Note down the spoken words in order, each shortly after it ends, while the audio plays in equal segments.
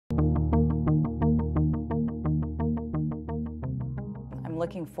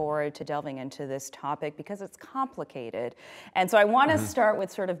looking forward to delving into this topic because it's complicated. And so I want to start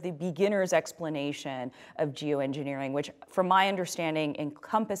with sort of the beginner's explanation of geoengineering, which from my understanding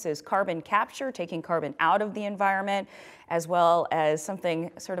encompasses carbon capture, taking carbon out of the environment, as well as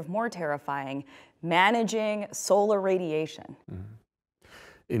something sort of more terrifying, managing solar radiation.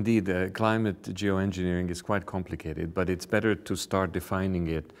 Indeed, climate geoengineering is quite complicated, but it's better to start defining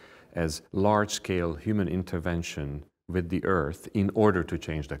it as large-scale human intervention with the Earth in order to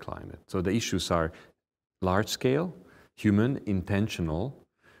change the climate. So the issues are large-scale, human, intentional,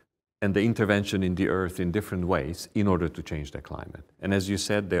 and the intervention in the Earth in different ways in order to change the climate. And as you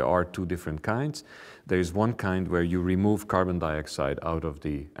said, there are two different kinds. There is one kind where you remove carbon dioxide out of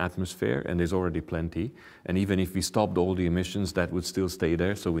the atmosphere, and there's already plenty. And even if we stopped all the emissions, that would still stay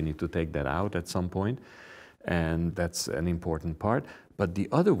there, so we need to take that out at some point. And that's an important part. But the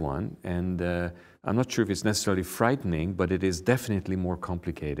other one, and I'm not sure if it's necessarily frightening, but it is definitely more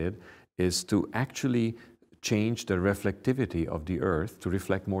complicated, is to actually change the reflectivity of the Earth to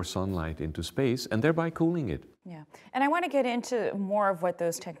reflect more sunlight into space and thereby cooling it. Yeah, and I want to get into more of what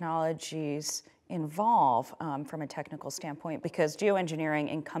those technologies involve from a technical standpoint, because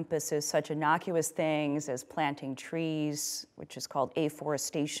geoengineering encompasses such innocuous things as planting trees, which is called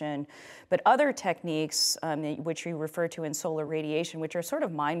afforestation, but other techniques which you refer to in solar radiation, which are sort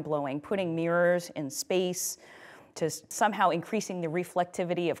of mind-blowing, putting mirrors in space to somehow increasing the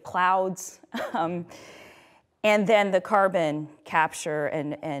reflectivity of clouds. And then the carbon capture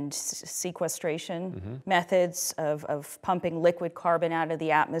and sequestration methods of pumping liquid carbon out of the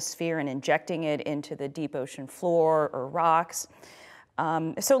atmosphere and injecting it into the deep ocean floor or rocks.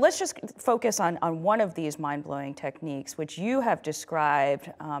 So let's just focus on one of these mind-blowing techniques, which you have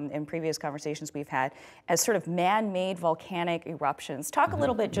described in previous conversations we've had as sort of man-made volcanic eruptions. Talk a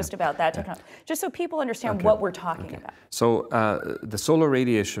little bit just about that technology, just so people understand what we're talking about. So the solar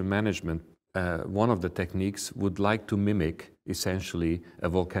radiation management, one of the techniques would like to mimic essentially a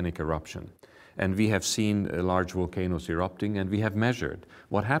volcanic eruption. And we have seen large volcanoes erupting, and we have measured.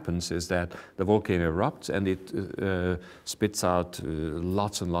 What happens is that the volcano erupts and it spits out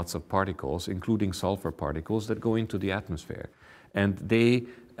lots and lots of particles, including sulfur particles that go into the atmosphere. And they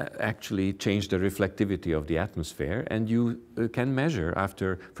actually change the reflectivity of the atmosphere, and you can measure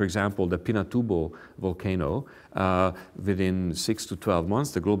after, for example, the Pinatubo volcano, within 6 to 12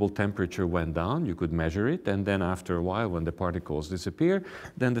 months the global temperature went down. You could measure it, and then after a while, when the particles disappear,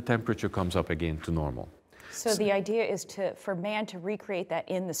 then the temperature comes up again to normal. So the idea is for man to recreate that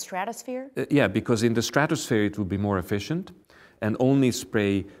in the stratosphere? Yeah, because in the stratosphere it would be more efficient, and only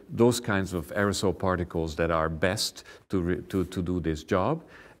spray those kinds of aerosol particles that are best to do this job,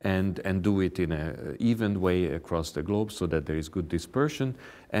 and do it in an even way across the globe so that there is good dispersion.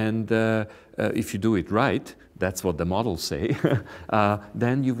 And if you do it right, that's what the models say,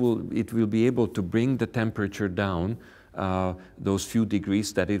 then it will be able to bring the temperature down those few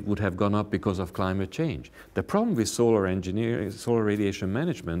degrees that it would have gone up because of climate change. The problem with solar engineering, solar radiation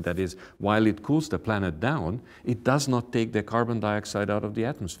management, that is, while it cools the planet down, it does not take the carbon dioxide out of the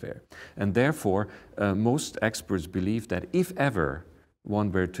atmosphere. And therefore, most experts believe that if ever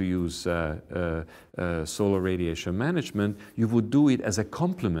one were to use solar radiation management, you would do it as a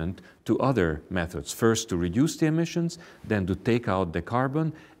complement to other methods. First to reduce the emissions, then to take out the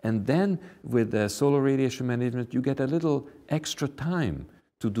carbon, and then with solar radiation management you get a little extra time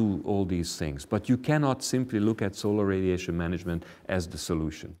to do all these things. But you cannot simply look at solar radiation management as the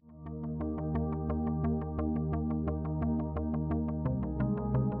solution.